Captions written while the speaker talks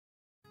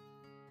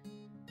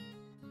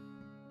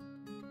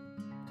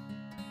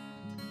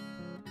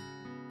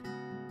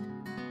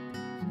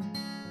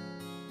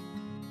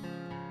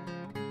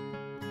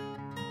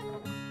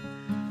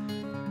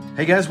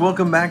Hey guys,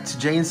 welcome back to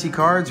J&C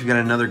Cards. We've got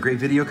another great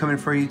video coming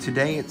for you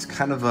today. It's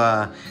kind of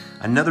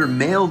another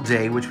mail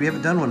day, which we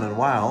haven't done one in a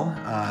while,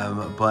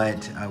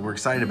 but we're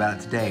excited about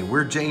it today.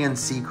 We're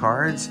J&C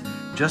Cards,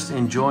 just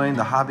enjoying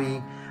the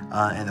hobby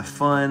and the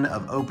fun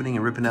of opening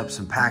and ripping up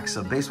some packs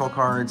of baseball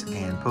cards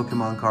and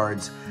Pokemon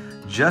cards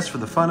just for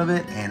the fun of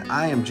it. And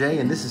I am Jay,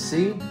 and this is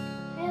C.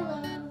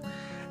 Hello.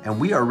 And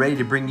we are ready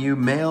to bring you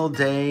mail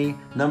day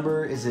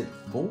number, is it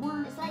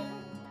 4? It's like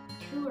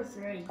 2 or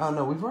 3. Oh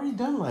no, we've already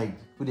done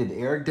we did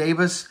Eric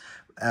Davis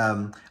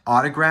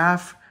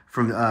autograph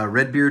from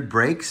Redbeard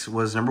Breaks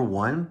was number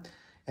 1.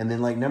 And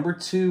then number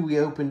 2, we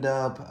opened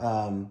up,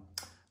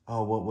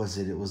 what was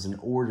it? It was an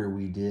order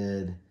we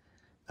did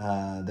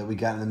that we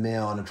got in the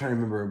mail. And I'm trying to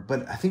remember,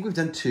 but I think we've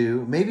done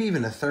 2, maybe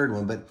even a 3rd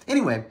one. But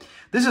anyway,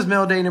 this is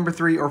mail day number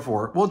 3 or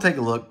 4. We'll take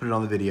a look, put it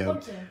on the video.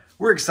 Okay.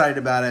 We're excited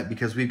about it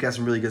because we've got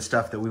some really good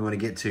stuff that we want to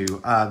get to.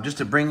 Just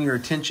to bring your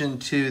attention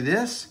to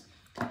this,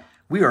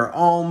 we are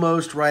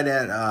almost right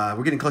at,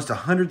 we're getting close to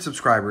 100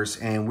 subscribers,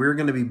 and we're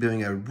going to be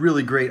doing a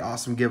really great,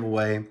 awesome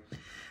giveaway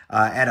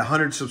at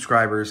 100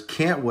 subscribers.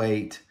 Can't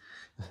wait.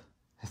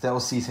 That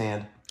was C's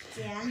hand.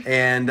 Yeah.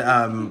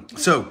 And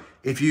so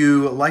if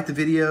you like the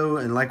video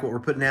and like what we're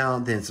putting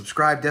out, then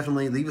subscribe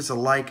definitely. Leave us a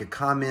like, a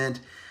comment,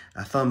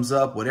 a thumbs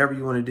up, whatever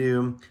you want to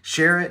do.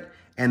 Share it.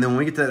 And then when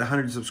we get to that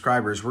 100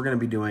 subscribers, we're going to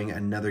be doing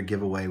another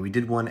giveaway. We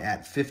did one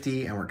at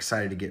 50, and we're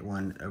excited to get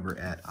one over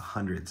at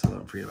 100. So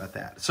don't forget about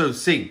that. So,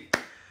 see,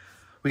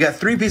 we got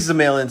 3 pieces of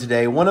mail in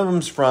today. One of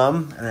them's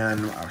from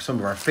some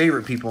of our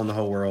favorite people in the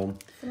whole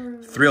world,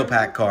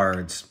 ThrillPack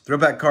Cards.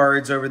 ThrillPack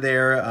Cards over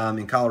there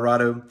in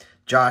Colorado.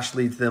 Josh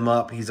leads them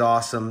up. He's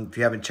awesome. If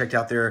you haven't checked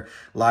out their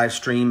live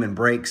stream and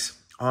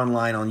breaks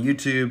online on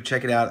YouTube,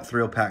 check it out at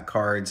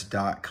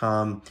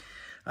ThrillPackCards.com.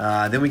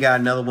 Then we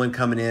got another one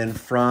coming in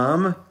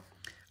from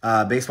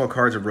Baseball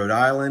Cards of Rhode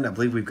Island. I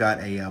believe we've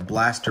got a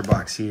blaster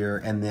box here,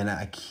 and then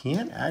I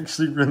can't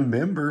actually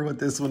remember what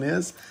this one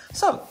is,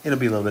 so it'll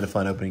be a little bit of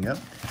fun opening up.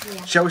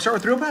 Yeah. Shall we start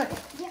with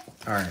ThrillPack? Yeah.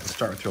 All right, let's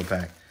start with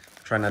ThrillPack.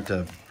 Try not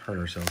to hurt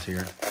ourselves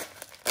here.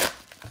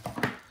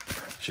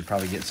 Should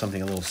probably get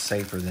something a little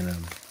safer than a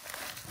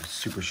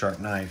super sharp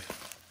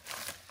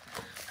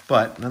knife,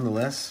 but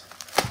nonetheless,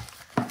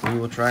 we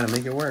will try to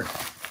make it work.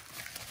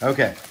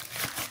 Okay,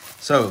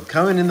 so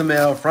coming in the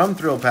mail from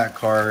ThrillPack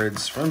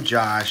Cards from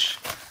Josh.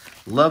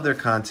 Love their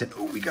content.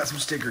 Oh, we got some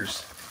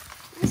stickers.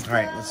 All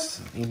right,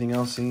 anything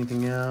else?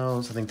 Anything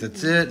else? I think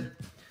that's it.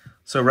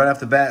 So right off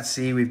the bat,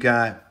 see, we've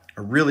got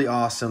a really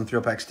awesome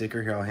ThrillPack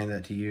sticker. Here, I'll hand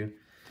that to you.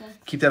 Okay.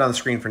 Keep that on the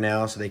screen for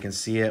now so they can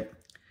see it.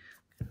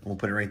 We'll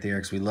put it right there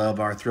because we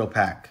love our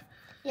ThrillPack.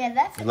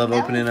 Yeah, we love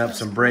opening up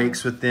some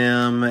breaks with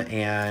them.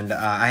 And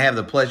I have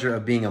the pleasure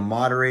of being a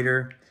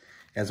moderator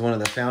as one of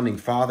the founding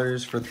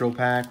fathers for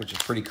ThrillPack, which is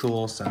pretty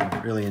cool. So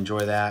I really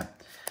enjoy that.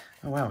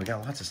 Oh, wow, we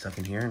got lots of stuff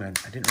in here, and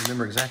I didn't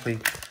remember exactly.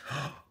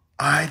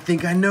 I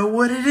think I know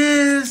what it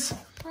is.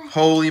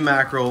 Holy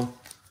mackerel.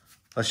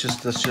 We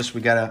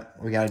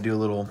gotta do a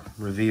little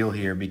reveal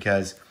here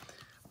because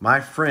my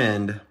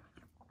friend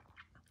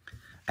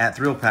at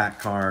ThrillPack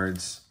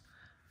Cards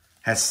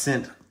has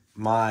sent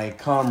my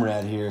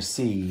comrade here,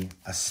 C,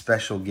 a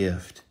special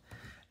gift,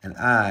 and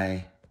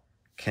I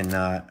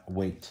cannot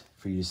wait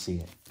for you to see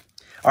it.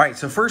 All right,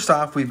 so first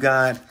off, we've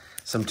got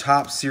some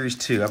top Series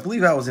 2. I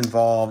believe I was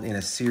involved in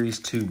a Series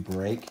 2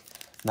 break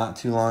not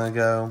too long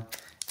ago.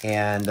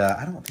 And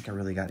I don't think I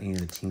really got any of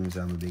the teams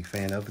that I'm a big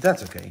fan of, but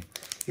that's okay.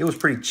 It was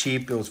pretty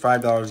cheap. It was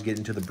 $5 to get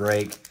into the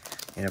break.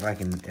 And if I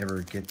can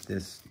ever get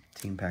this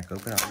team pack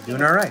open, I'll be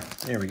doing all right.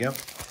 There we go.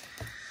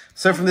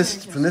 So from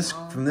this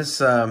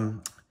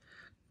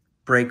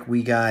break,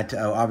 we got,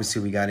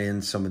 obviously we got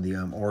in some of the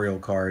Oriole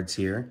cards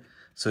here.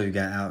 So we've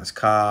got Alex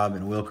Cobb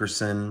and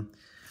Wilkerson.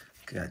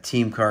 Got a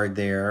team card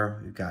there.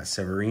 We've got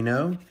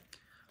Severino,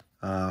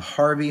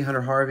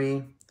 Hunter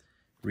Harvey,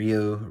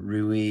 Rio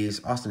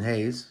Ruiz, Austin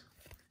Hayes,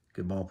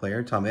 good ball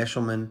player, Tom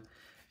Eshelman,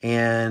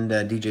 and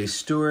DJ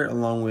Stewart,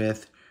 along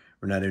with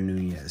Renato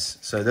Nunez.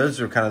 So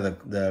those are kind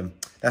of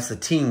that's the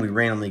team we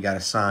randomly got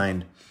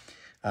assigned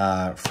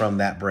from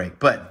that break.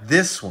 But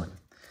this one,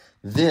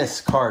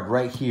 this card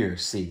right here,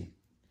 see,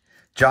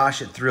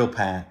 Josh at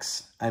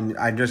ThrillPacks. I'm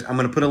going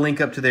to put a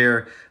link up to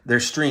their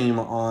stream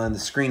on the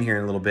screen here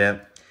in a little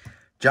bit.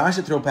 Josh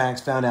at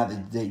ThrillPacks found out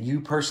that you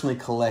personally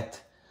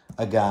collect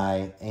a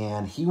guy,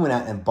 and he went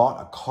out and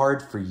bought a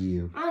card for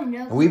you. I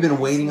know. And we've been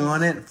waiting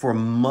on it for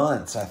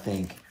months, I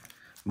think.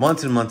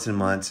 Months and months and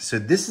months. So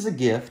this is a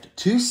gift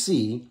to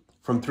C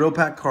from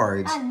ThrillPack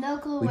Cards. I have no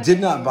clue we what did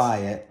it not is. buy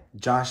it.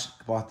 Josh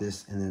bought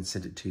this and then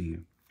sent it to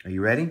you. Are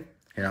you ready?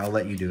 Here, I'll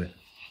let you do it.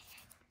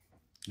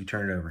 You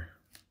turn it over.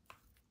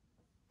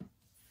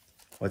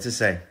 What's it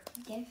say?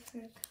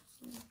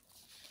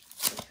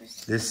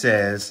 This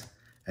says,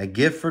 a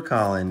gift for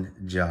Colin,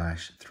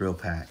 Josh,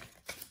 ThrillPack.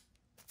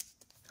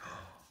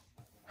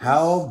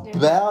 How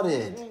about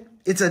it?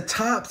 It's a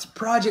Topps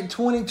Project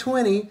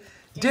 2020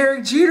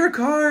 Derek Jeter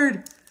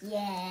card.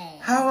 Yeah.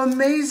 How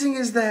amazing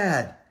is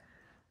that?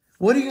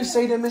 What do you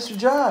say to Mr.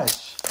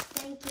 Josh?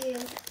 Thank you.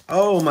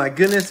 Oh my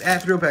goodness.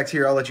 At ThrillPacks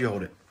here, I'll let you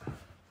hold it.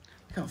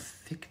 Look how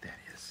thick that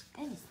is.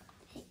 That is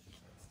thick.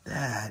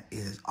 That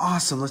is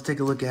awesome. Let's take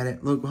a look at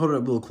it. Look, hold it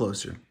up a little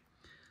closer.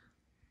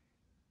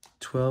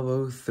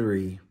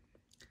 1203.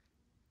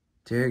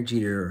 Derek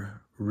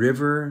Jeter,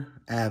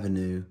 River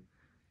Avenue,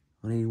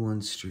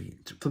 181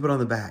 Street. Flip it on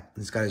the back.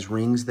 It's got his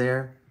rings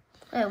there.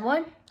 Wait,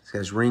 what? It's got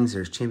his rings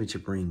there, his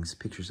championship rings,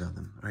 pictures of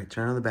them. All right,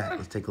 turn on the back.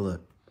 Let's take a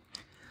look.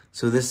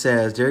 So this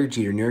says, Derek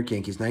Jeter, New York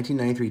Yankees,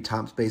 1993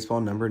 Topps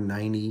Baseball, number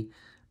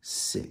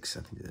 96.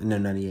 I think, no,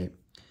 98.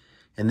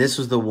 And this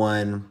was the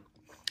one,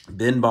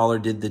 Ben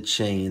Baller did the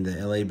chain.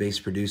 The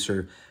LA-based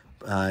producer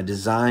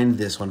designed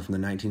this one from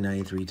the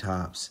 1993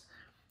 Topps.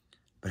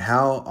 But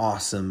how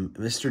awesome,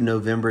 Mr.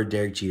 November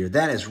Derek Jeter.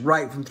 That is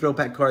right from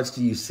ThrillPack Cards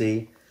to you,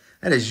 see?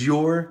 That is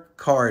your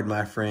card,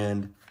 my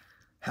friend.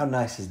 How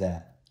nice is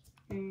that?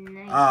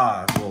 Nice.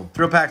 Ah, well,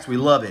 ThrillPacks, we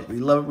love it. We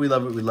love it, we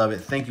love it, we love it.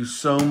 Thank you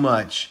so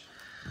much.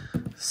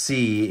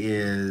 C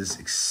is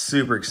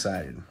super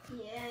excited.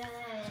 Yay.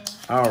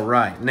 All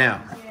right,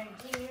 now.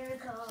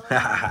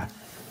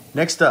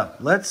 Next up,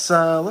 let's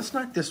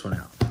knock this one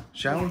out,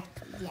 shall we?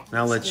 Yeah. And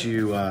I'll let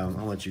you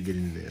get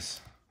into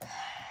this.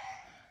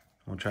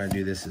 We'll try to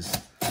do this as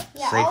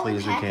safely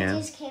as we can.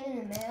 Packages came in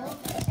the mail,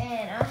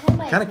 and I had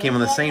my Kind of came on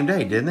the same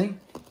day, didn't they?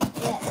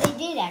 Yeah, they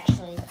did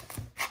actually.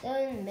 They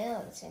were in the mail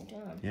at the same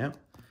time. Yep.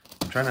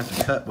 Try not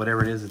to cut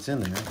whatever it is that's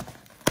in there.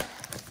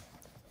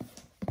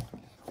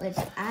 Which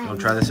Don't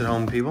try this at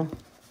home, people.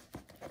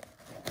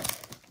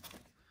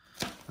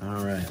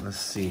 All right, let's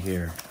see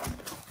here.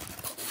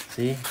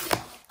 See?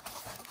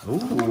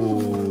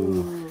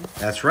 Ooh,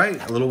 that's right.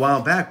 A little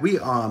while back, we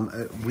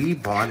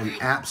bought an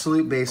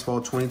Absolute Baseball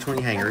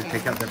 2020 hanger.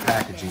 Take out the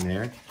packaging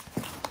there.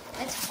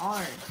 That's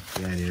hard.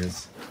 Yeah, it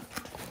is.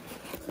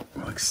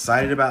 I'm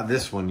excited about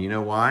this one. You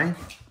know why?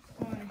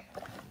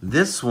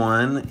 This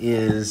one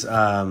is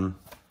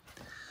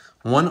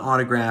one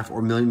autograph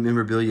or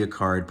memorabilia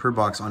card per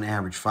box on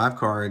average. 5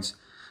 cards,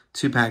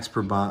 2 packs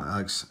per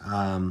box.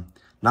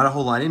 Not a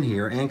whole lot in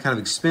here and kind of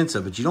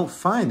expensive, but you don't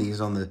find these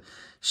on the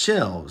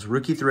shelves.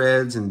 Rookie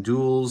threads and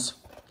duels.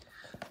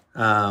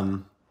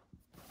 Super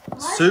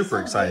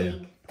excited.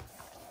 Big?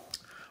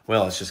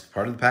 Well, it's just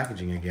part of the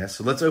packaging, I guess.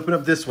 So let's open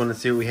up this one and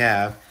see what we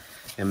have.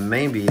 And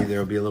maybe there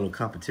will be a little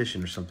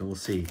competition or something. We'll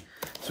see.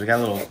 So we got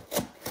a little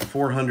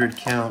 400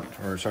 count,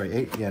 or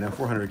sorry,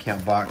 400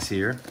 count box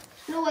here.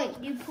 No, wait,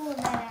 you pull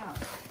that out.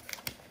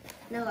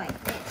 No,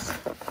 like this.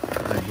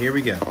 And here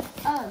we go.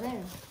 Oh,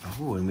 there.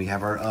 Oh, and we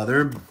have our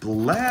other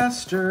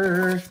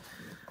blaster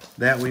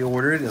that we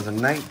ordered. It was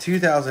a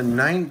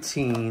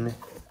 2019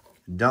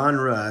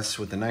 Donruss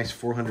with a nice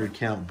 400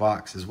 count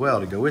box as well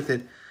to go with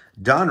it.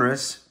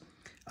 Donruss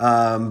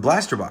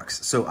blaster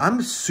box. So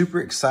I'm super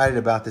excited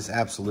about this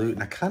Absolute,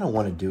 and I kind of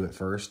want to do it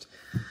first.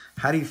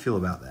 How do you feel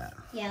about that?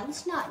 Yeah,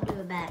 let's not do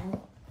a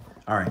battle.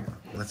 All right,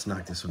 let's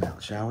knock this one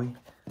out, shall we?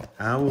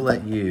 I will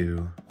let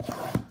you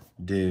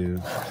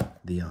do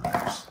the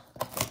honors.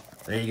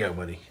 There you go,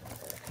 buddy.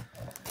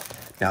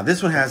 Now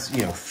this one has,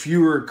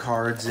 fewer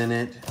cards in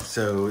it,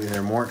 so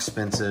they're more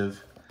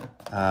expensive.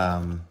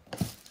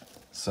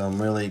 So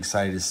I'm really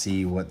excited to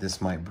see what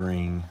this might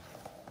bring.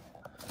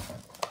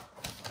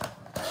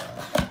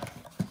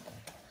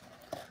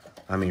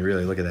 I mean,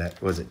 really, look at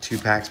that. Was it 2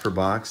 packs per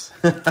box?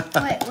 Wait.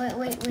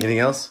 Anything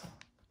else?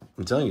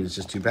 I'm telling you, it's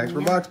just 2 packs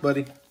per box,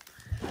 buddy.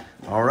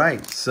 All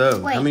right,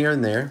 so how many are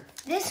in there?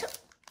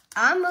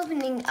 I'm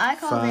opening, I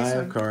call this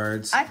one. 5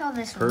 cards I call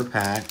this per one.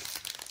 pack.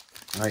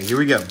 All right, here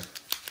we go.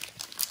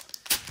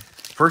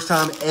 First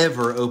time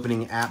ever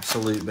opening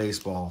Absolute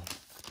Baseball.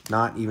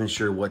 Not even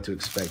sure what to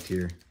expect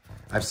here.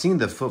 I've seen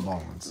the football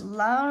ones.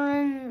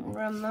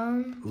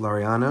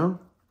 Laureano.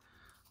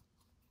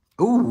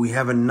 Oh, we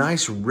have a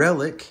nice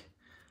relic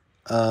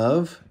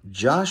of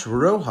Josh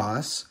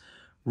Rojas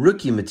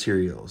rookie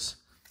materials.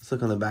 Let's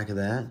look on the back of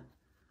that.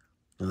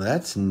 Well,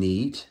 that's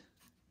neat.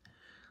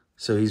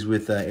 So he's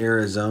with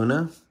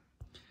Arizona.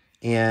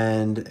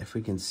 And if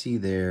we can see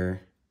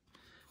there.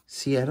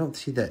 See, I don't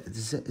see that.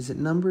 Is it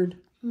numbered?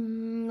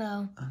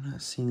 No. I'm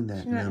not seeing that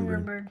It's not numbered.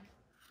 numbered.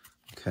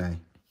 Okay.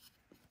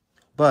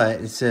 But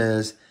it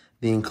says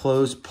the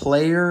enclosed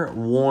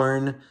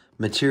player-worn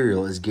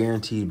material is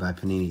guaranteed by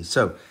Panini.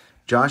 So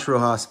Josh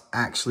Rojas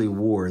actually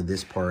wore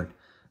this part,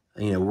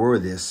 wore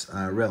this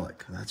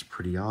relic. That's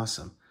pretty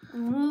awesome.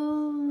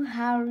 Ooh,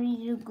 how do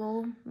you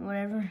go?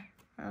 Whatever.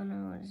 I don't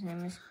know what his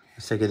name is.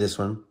 Let's take this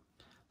one.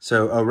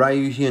 So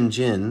Ryu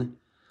Hyun-jin.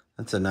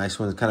 That's a nice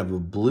one. It's kind of a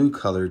blue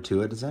color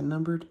to it. Is that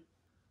numbered?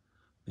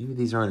 Maybe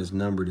these aren't as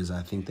numbered as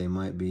I think they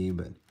might be,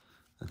 but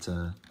that's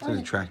an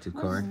attractive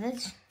card. What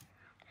is this?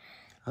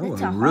 Oh,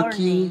 That's a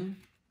rookie.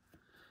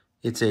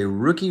 It's a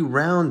rookie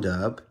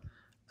roundup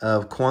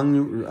of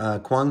Kwang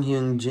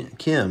Hyun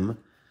Kim.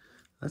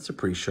 That's a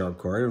pretty sharp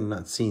card. I've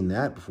not seen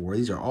that before.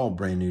 These are all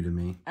brand new to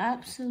me.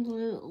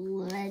 Absolute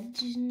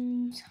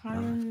Legends.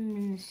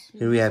 Harmon. Who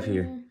do we have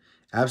here?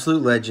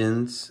 Absolute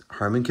Legends.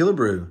 Harmon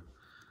Killebrew.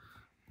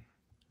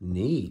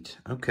 Neat.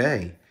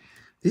 Okay.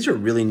 These are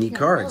really neat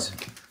cards.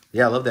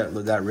 Yeah, I love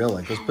that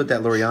relic. Let's put that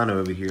Laureano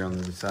over here on the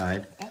other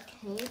side.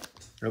 Okay.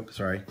 Oh,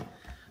 sorry.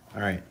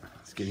 All right.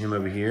 Let's get him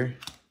over here.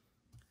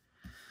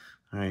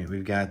 All right,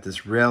 we've got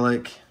this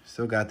Relic.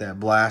 Still got that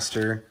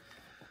blaster.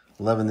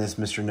 Loving this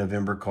Mr.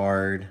 November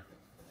card.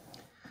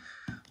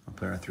 I'll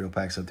put our thrill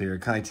packs up there.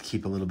 Kind of like to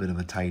keep a little bit of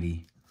a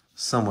tidy,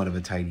 somewhat of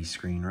a tidy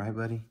screen, right,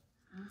 buddy?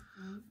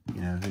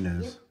 You know, who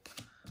knows?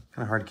 Yep.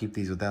 Kind of hard to keep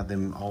these without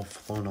them all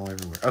flowing all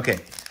everywhere. Okay,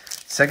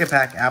 second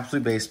pack,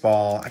 Absolute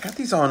Baseball. I got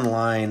these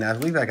online. I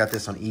believe I got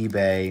this on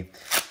eBay.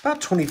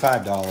 About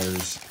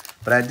 $25.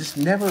 But I just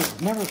we've never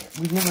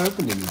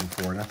opened any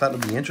before. And I thought it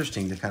would be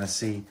interesting to kind of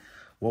see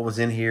what was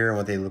in here and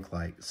what they look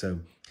like. So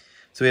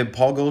we have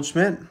Paul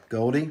Goldschmidt,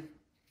 Goldie.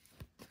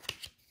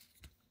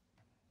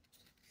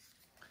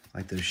 I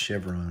like those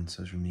chevrons,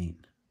 those are neat.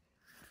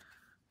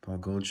 Paul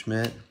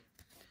Goldschmidt.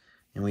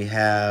 And we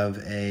have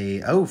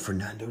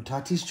Fernando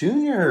Tatis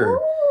Jr.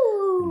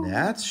 Ooh.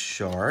 That's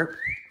sharp.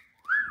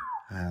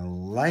 I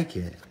like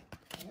it.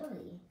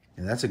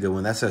 Yeah, that's a good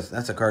one. That's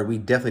a card we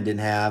definitely didn't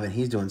have, and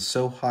he's doing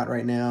so hot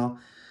right now.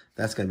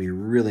 That's going to be a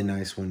really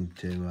nice one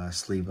to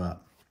sleeve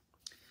up.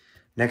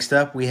 Next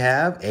up, we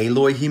have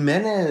Eloy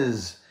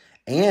Jimenez.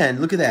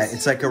 And look at that.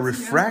 It's like a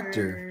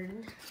refractor.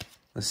 Numbered.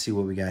 Let's see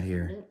what we got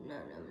here.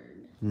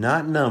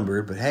 Not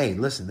numbered, but hey,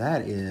 listen,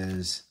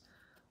 that's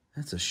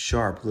a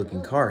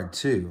sharp-looking card,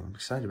 too. I'm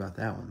excited about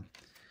that one.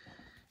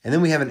 And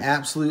then we have an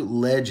Absolute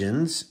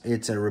Legends.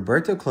 It's a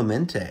Roberto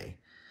Clemente.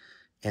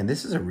 And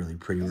this is a really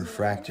pretty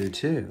refractor,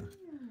 too.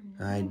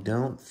 I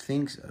don't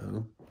think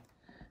so.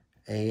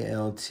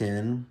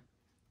 AL10.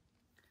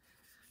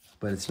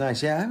 But it's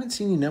nice. Yeah, I haven't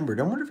seen any numbered.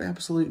 I wonder if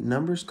Absolute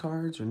numbers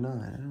cards or not.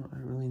 I don't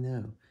really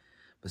know.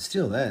 But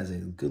still, that is a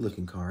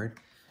good-looking card.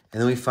 And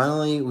then we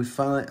finally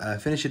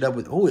finish it up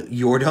with,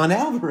 Yordan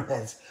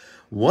Alvarez.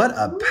 What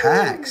a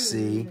pack,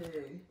 see?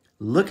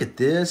 Look at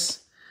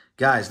this.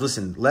 Guys,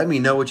 listen, let me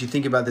know what you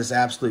think about this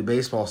Absolute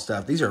Baseball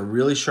stuff. These are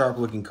really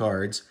sharp-looking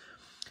cards.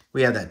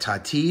 We have that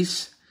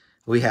Tatis.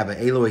 We have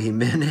an Eloy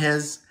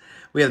Jimenez.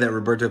 We have that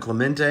Roberto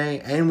Clemente.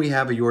 And we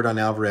have a Yordan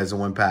Alvarez in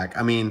one pack.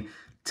 I mean,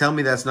 tell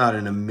me that's not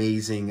an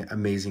amazing,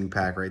 amazing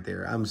pack right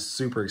there. I'm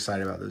super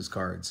excited about those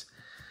cards.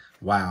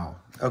 Wow.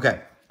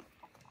 Okay.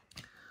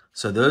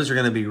 So those are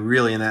going to be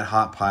really in that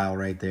hot pile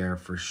right there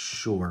for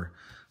sure.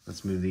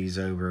 Let's move these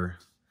over.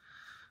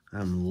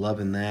 I'm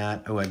loving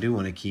that. Oh, I do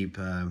want to keep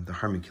the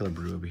Harmon Killer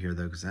Brew over here,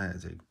 though, because that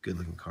is a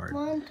good-looking card.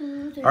 1,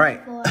 2, 3, all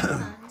right. 4,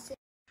 5, 6.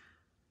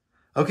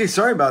 Okay,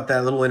 sorry about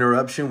that little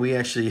interruption. We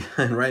actually,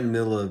 right in the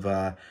middle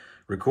of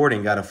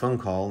recording, got a phone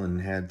call and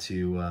had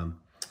to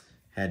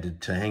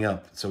hang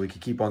up so we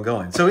could keep on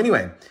going. So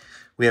anyway,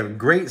 we have a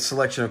great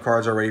selection of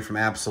cards already from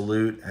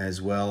Absolute,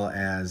 as well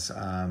as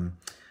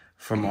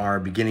from our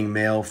beginning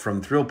mail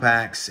from Thrill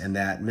Packs and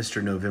that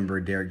Mr.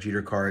 November Derek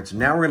Jeter card. So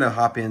now we're going to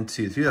hop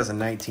into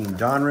 2019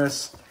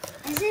 Donruss.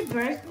 Is it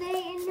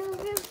birthday in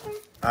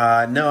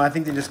November? No, I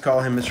think they just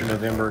call him Mr.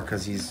 November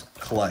because he's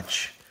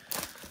clutch.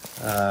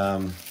 What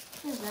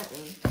does that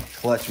mean?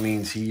 Clutch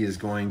means he is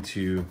going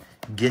to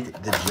get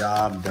the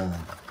job done.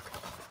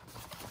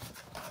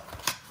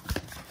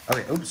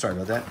 Okay, oops, sorry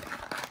about that.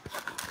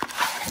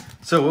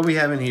 So what we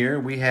have in here,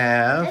 we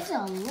have... That's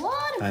a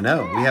lot of I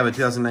know. packs. We have a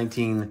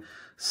 2019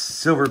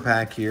 silver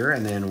pack here,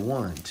 and then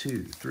 1,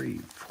 2, 3,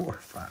 4,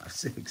 5,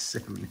 6,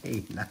 7,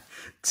 8, 9,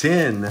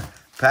 10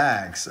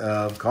 packs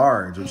of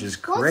cards, which is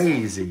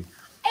crazy.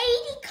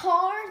 80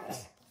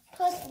 cards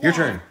plus that. Your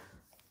turn.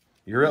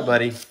 You're up,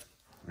 buddy.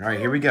 All right,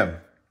 here we go.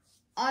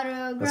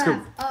 Autograph. Let's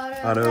go.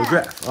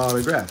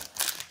 Autograph.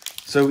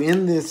 So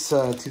in this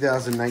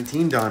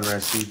 2019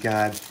 Donruss, we've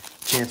got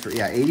a chance for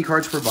 80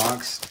 cards per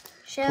box,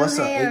 plus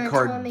an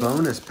 8-card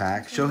bonus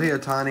pack. Shohei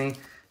Ohtani,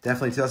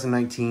 definitely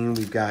 2019.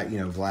 We've got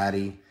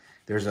Vladdy.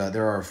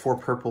 There are 4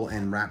 purple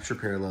and Rapture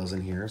parallels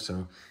in here,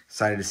 so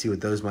excited to see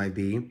what those might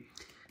be.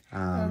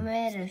 All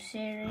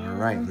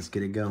right, let's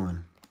get it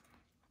going.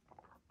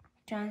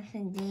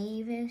 Jonathan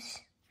Davis,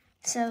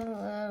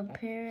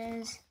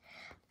 Perez.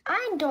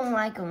 I don't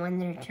like them when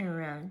they're turned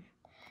around.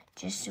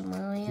 Justin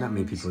Williams. Not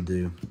many people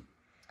do.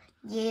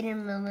 Yadier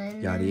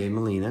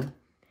Molina.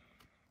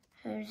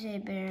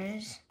 Jose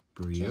Barez.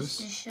 Barrios.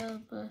 Justice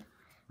Shelba.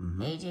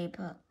 AJ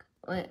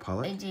Pollock.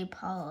 AJ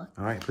Pollock.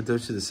 All right, put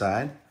those to the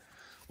side.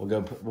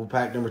 We'll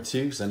pack number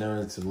 2 because I know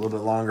it's a little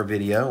bit longer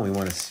video. We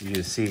want you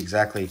to see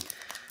exactly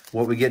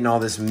what we get in all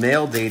this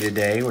mail day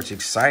today, which is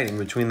exciting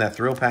between that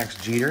Thrill Packs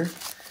Jeter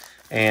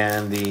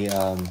and the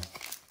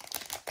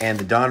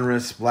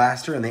Donruss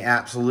Blaster and the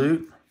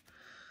Absolute.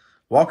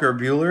 Walker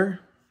Buehler,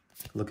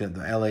 looking at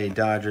the LA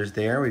Dodgers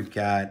there. We've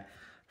got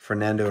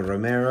Fernando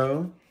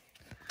Romero.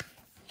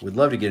 We'd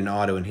love to get an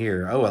auto in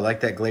here. Oh, I like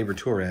that Gleyber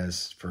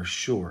Torres for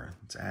sure.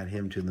 Let's add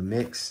him to the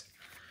mix.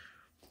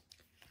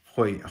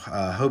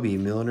 Hobie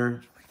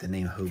Milner. I like the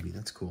name Hobie.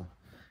 That's cool.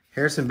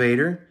 Harrison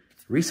Bader.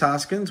 Rhys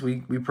Hoskins.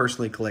 We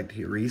personally collect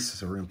Rhys,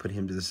 so we're going to put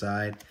him to the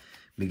side.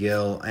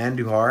 Miguel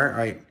Andujar. All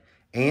right.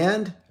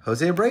 And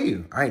Jose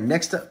Abreu. All right,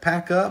 next up,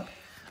 pack up.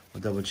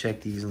 We'll double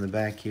check these in the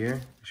back here.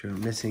 Make sure we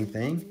don't miss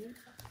anything.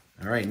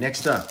 All right,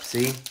 next up.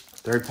 See?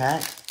 Third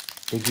pack.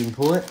 Think you can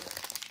pull it?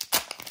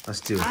 Let's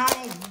do it.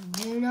 I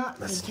do not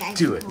Let's think I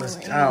do can it. pull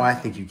it. Oh, I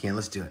think you can.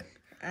 Let's do it.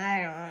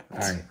 I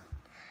don't. All right.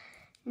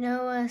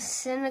 Noah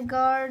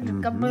Syndergaard,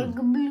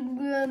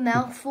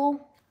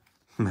 mouthful.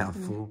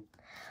 Mouthful.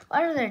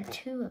 Why are there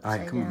two upside All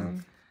right, come down?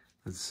 on.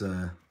 Let's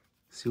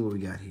see what we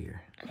got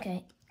here.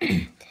 Okay.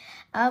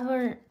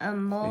 Albert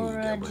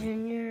Amora There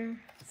you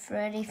Jr.,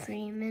 Freddie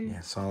Freeman,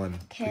 Yeah, solid.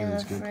 Caleb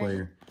Freeman's a good Fred-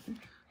 player.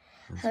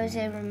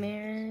 Jose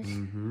Ramirez,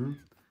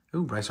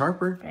 Ooh, Bryce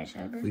Harper. Bryce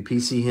Harper, We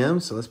PC him,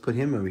 so let's put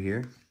him over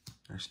here.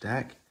 Our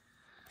stack.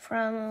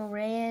 Framo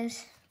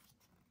Reyes,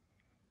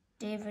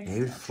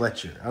 David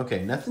Fletcher.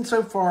 Okay, nothing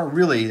so far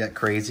really that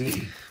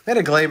crazy. We had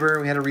a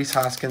Glaber, we had a Reese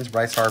Hoskins,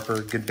 Bryce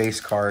Harper, good base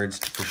cards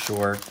for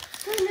sure.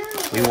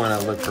 We want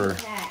to look for...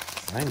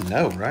 I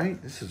know,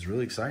 right? This is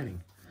really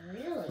exciting.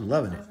 Really? I'm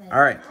loving it.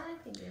 All right.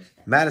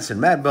 Madison,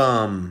 Mad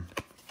Bum.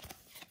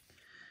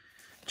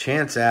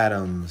 Chance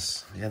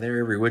Adams. Yeah, they're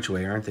every which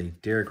way, aren't they?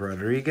 Derek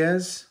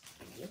Rodriguez.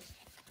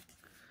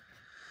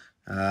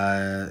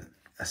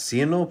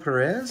 Aciano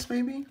Perez,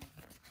 maybe?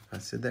 If I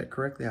said that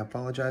correctly, I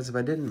apologize if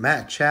I didn't.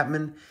 Matt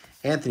Chapman,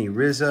 Anthony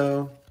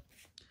Rizzo,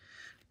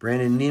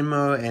 Brandon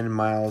Nemo, and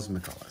Miles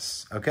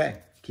McCullis. Okay,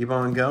 keep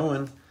on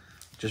going.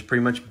 Just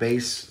pretty much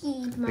base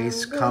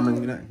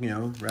common, you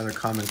know, rather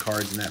common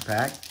cards in that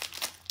pack.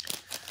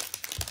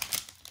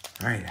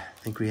 All right, I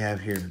think we have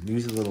here.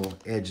 Use a little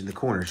edge in the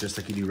corners, just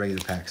like you do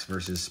regular packs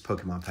versus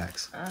Pokemon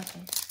packs.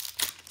 Okay.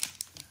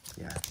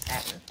 Yeah.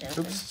 That was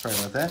Oops, sorry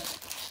about that.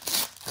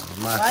 That was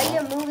my Why fault.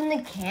 are you moving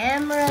the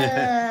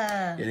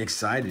camera? Getting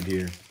excited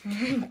here.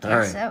 All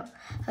right. So,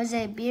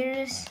 Jose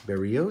Beers,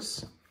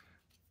 Berrios,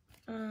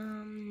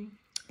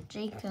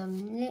 Jacob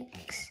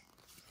Nix,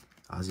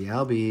 Ozzy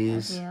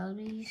Albies,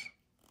 Albies,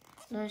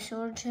 Luis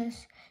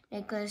Ortiz,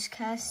 Nicholas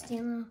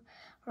Castillo,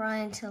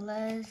 Ryan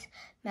Tellez,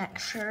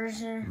 Max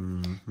Scherzer,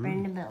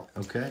 Brandon Belt.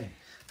 Okay.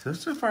 So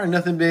far,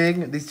 nothing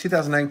big. These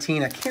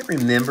 2019, I can't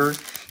remember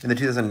in the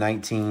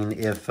 2019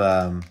 if, you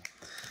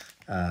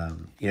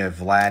know,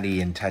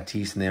 Vladdy and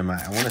Tatis and them,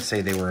 I want to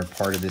say they were a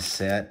part of this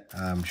set.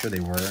 I'm sure they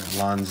were.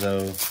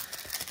 Alonzo,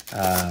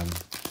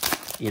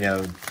 you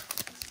know,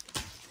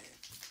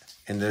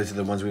 and those are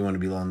the ones we want to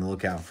be on the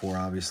lookout for,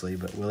 obviously.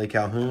 But Willie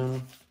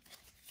Calhoun,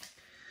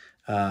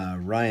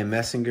 Ryan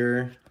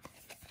Messinger,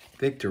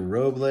 Victor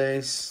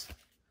Robles,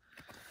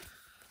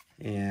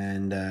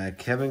 and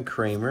Kevin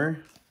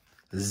Kramer.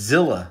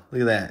 Zilla. Look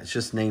at that. It's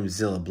just named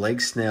Zilla.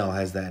 Blake Snell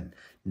has that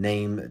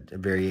name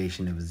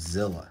variation of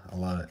Zilla. I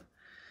love it.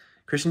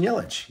 Christian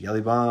Yelich.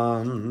 Yelly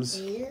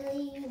Bombs.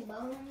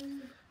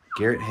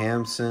 Garrett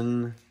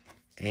Hampson.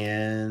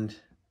 And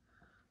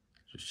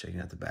just checking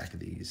out the back of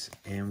these.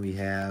 And we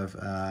have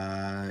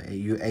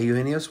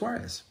Eugenio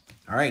Suarez.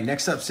 All right,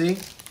 next up, see?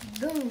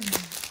 Boom.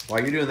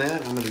 While you're doing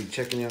that, I'm going to be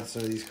checking out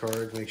some of these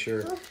cards. Make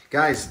sure.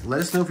 Guys,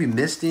 let us know if you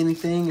missed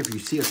anything. If you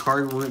see a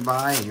card went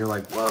by and you're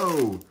like,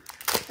 whoa.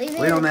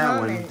 Wait on that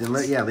one. Then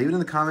leave it in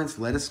the comments.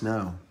 Let us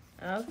know.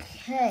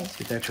 Okay. Let's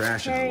get that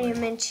trash out of Harry the way.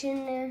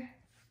 mentioned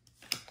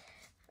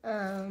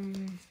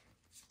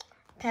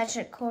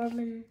Patrick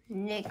Corbin,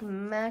 Nick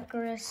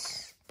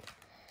Macaris,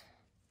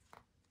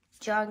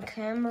 John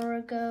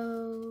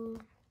Camargo,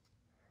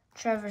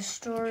 Trevor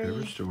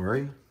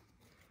Story,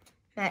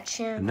 Matt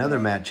Chapman, Another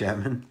Matt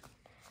Chapman.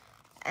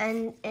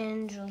 and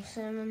Angel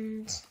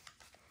Simmons,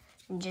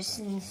 and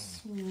Justin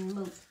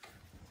Smoke.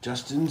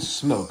 Justin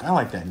Smoke. I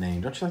like that name.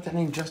 Don't you like that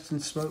name,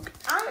 Justin Smoke?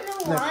 I don't know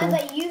Isn't that why, cool?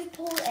 but you've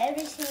pulled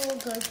every single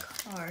good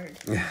card.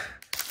 Yeah.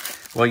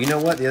 Well, you know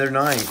what? The other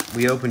night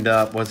we opened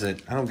up. Was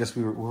it? I don't guess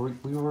we were.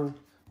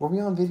 Were we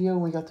on video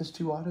when we got those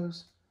two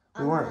autos?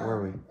 We weren't,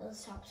 were we? It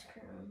was Topps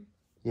Chrome.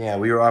 Yeah,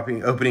 we were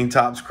opening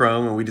Topps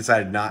Chrome, and we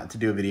decided not to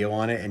do a video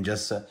on it, and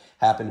just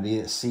happened to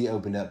be that C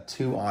opened up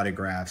 2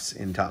 autographs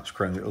in Topps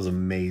Chrome. It was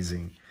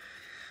amazing.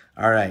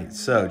 All right,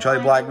 so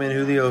Charlie Blackmon,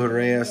 Julio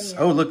Reyes.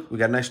 Oh, look, we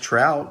got a nice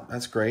Trout.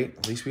 That's great.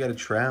 At least we got a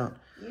Trout.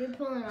 You're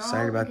pulling all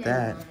Excited about the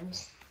that. good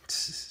ones.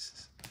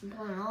 I'm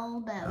pulling all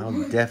bad I'll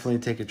ones. definitely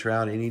take a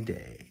Trout any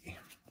day.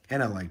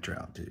 And I like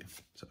Trout, too.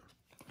 So,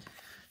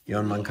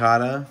 Yon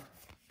Moncada.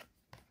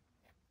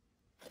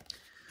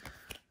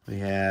 We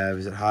have,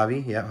 is it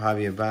Javi? Yep,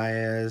 Javier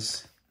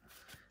Baez.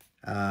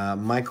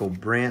 Michael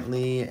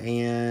Brantley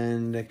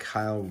and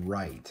Kyle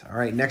Wright. All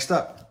right, next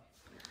up.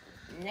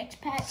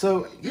 Next pack.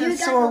 So, yeah, You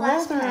so got the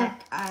last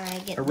pack.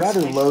 I get a this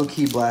rather pack.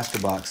 low-key blaster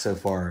box so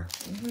far.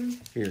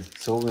 Here,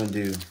 so what we're going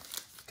to do,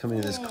 come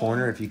into this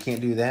corner. If you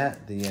can't do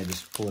that, then yeah,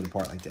 just pull it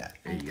apart like that.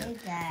 There you go. did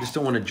that. Just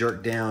don't want to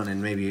jerk down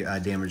and maybe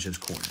damage those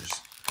corners.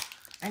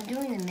 I'm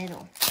doing the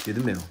middle. Do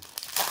the middle.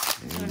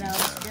 That's what I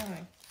was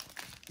doing.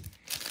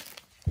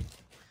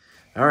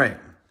 All right.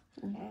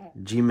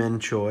 G-Men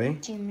Choi.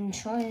 Jim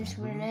Choi is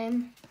weird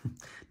name.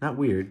 Not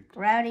weird.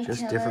 Rowdy Just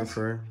Tellez, different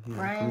for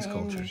Brian his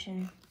culture.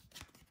 Anderson.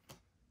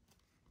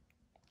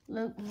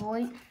 Luke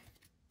Voigt.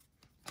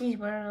 Geez,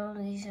 what are all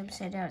these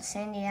upside down?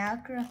 Sandy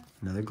Alcra.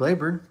 Another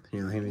Glaber.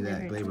 Here, hand me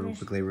that Glaber Glaber. We'll tennis.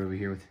 put Glaber over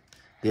here with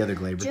the other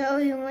Glaber.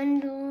 Joey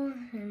Wendell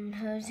and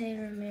Jose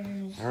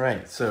Ramirez. All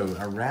right. So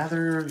a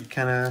rather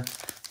kind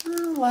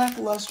of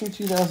lackluster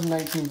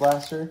 2019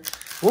 blaster.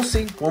 We'll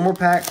see. One more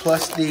pack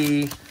plus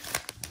the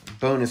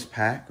bonus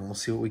pack, and we'll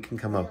see what we can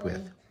come up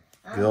with.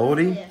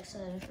 Goldie. I'm really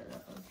excited for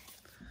that one.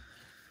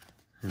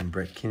 And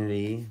Brett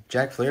Kennedy.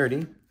 Jack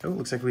Flaherty. Oh,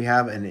 looks like we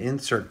have an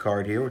insert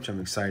card here, which I'm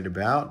excited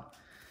about.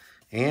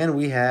 And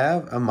we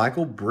have a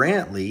Michael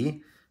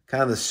Brantley.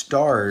 Kind of the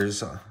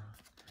stars.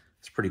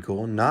 It's pretty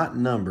cool. Not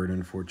numbered,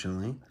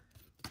 unfortunately.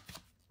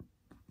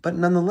 But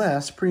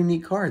nonetheless, pretty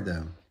neat card,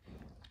 though.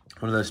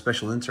 One of those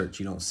special inserts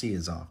you don't see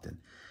as often.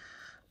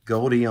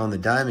 Goldie on the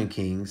Diamond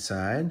King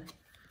side.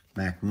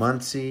 Max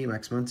Muncy,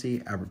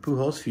 Albert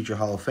Pujols, future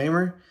Hall of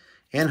Famer,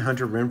 and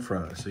Hunter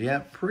Renfroe. So, yeah,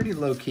 pretty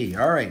low-key.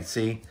 All right,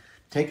 see,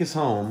 take us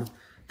home.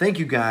 Thank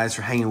you guys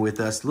for hanging with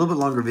us. A little bit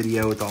longer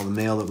video with all the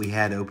mail that we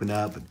had to open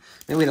up. But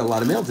man, we had a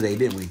lot of mail today,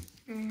 didn't we?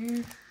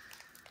 Mm-hmm.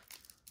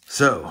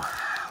 So,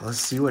 let's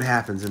see what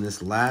happens in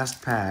this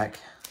last pack.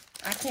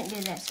 I can't do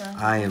that, so.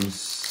 I am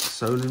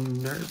so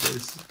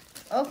nervous.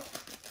 Oh.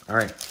 All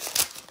right,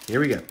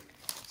 here we go.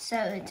 So,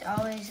 it's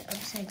always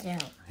upside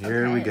down.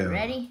 Here we go.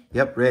 Ready?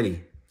 Yep,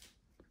 ready.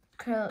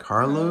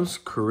 Carlos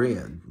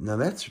Correa. Now,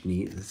 that's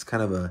neat. It's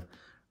kind of a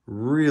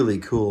really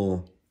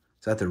cool,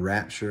 is that the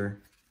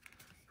Rapture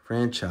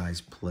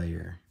franchise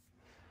player?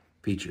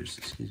 Features,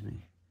 excuse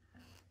me.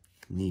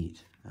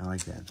 Neat. I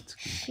like that. That's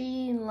good.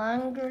 Shea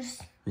Langers.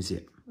 Let me see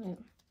it.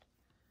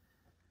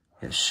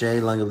 Yeah, Shea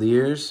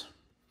Langoliers.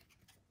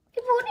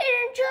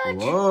 Aaron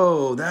Judge.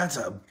 Whoa, that's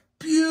a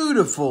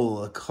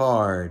beautiful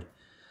card.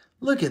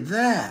 Look at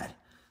that.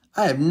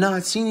 I have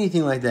not seen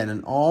anything like that.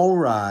 An All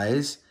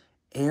Rise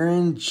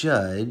Aaron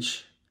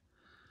Judge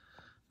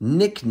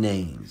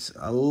nicknames.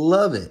 I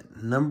love it.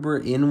 Number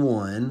in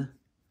 1.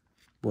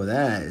 Boy,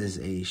 that is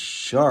a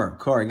sharp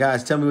card.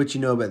 Guys, tell me what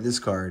you know about this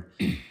card.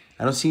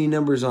 I don't see any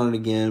numbers on it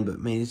again, but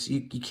man,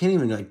 you can't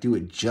even like do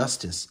it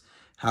justice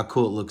how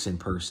cool it looks in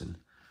person.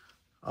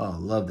 Oh,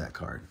 love that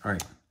card. All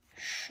right.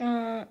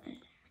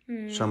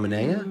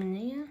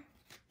 Shamanea?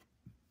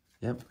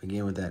 Yep,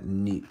 again with that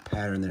neat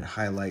pattern, that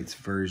highlights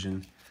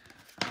version.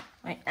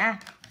 Wait, All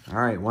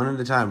right, one at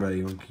a time,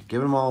 buddy. We're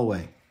giving them all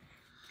away.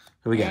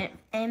 Who we got?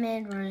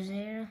 Ahmed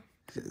Rosero.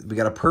 We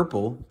got a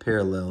purple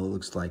parallel, it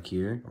looks like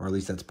here. Or at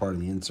least that's part of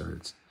the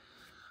inserts,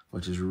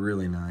 which is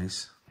really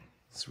nice.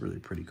 It's a really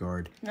pretty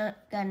card. Got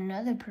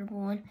another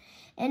purple one.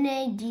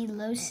 N.A.D.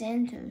 Los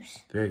Santos.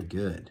 Very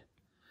good.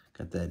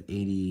 Got that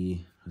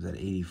 80, was that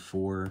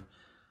 84?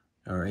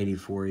 Or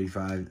 84,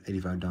 85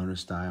 Donruss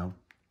style.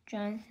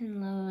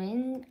 Jonathan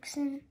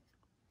Lowenson.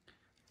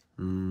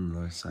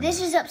 Low This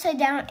is upside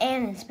down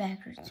and it's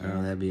backwards.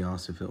 Oh, that'd be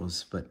awesome if it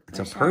was, but it's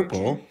a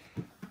purple. Archer.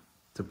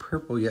 It's a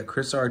purple. You got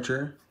Chris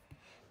Archer.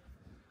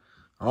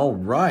 All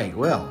right.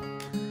 Well,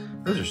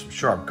 those are some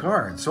sharp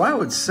cards. So I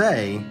would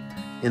say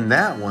in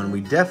that one, we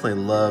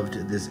definitely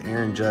loved this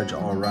Aaron Judge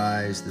All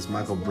Rise, this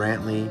Michael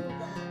Brantley.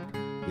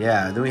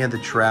 Yeah, then we had the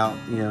Trout,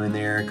 you know, in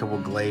there, a couple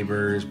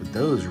Glabers, but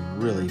those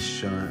really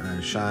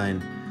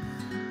shine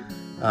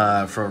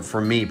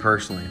for me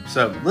personally.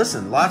 So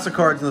listen, lots of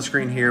cards on the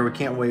screen here. We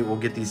can't wait. We'll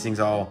get these things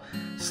all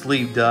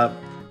sleeved up.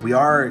 We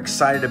are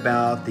excited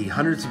about the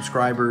 100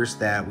 subscribers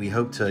that we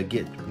hope to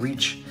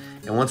reach.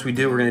 And once we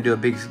do, we're going to do a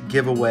big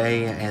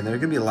giveaway, and there are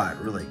going to be a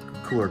lot really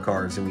cooler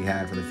cards than we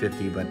had for the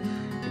 50, but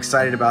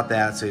excited about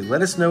that. So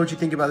let us know what you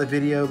think about the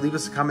video. Leave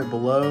us a comment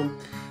below.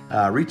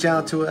 Reach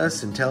out to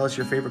us and tell us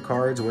your favorite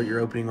cards, what you're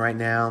opening right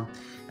now.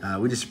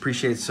 We just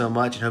appreciate it so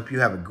much and hope you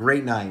have a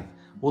great night.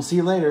 We'll see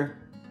you later.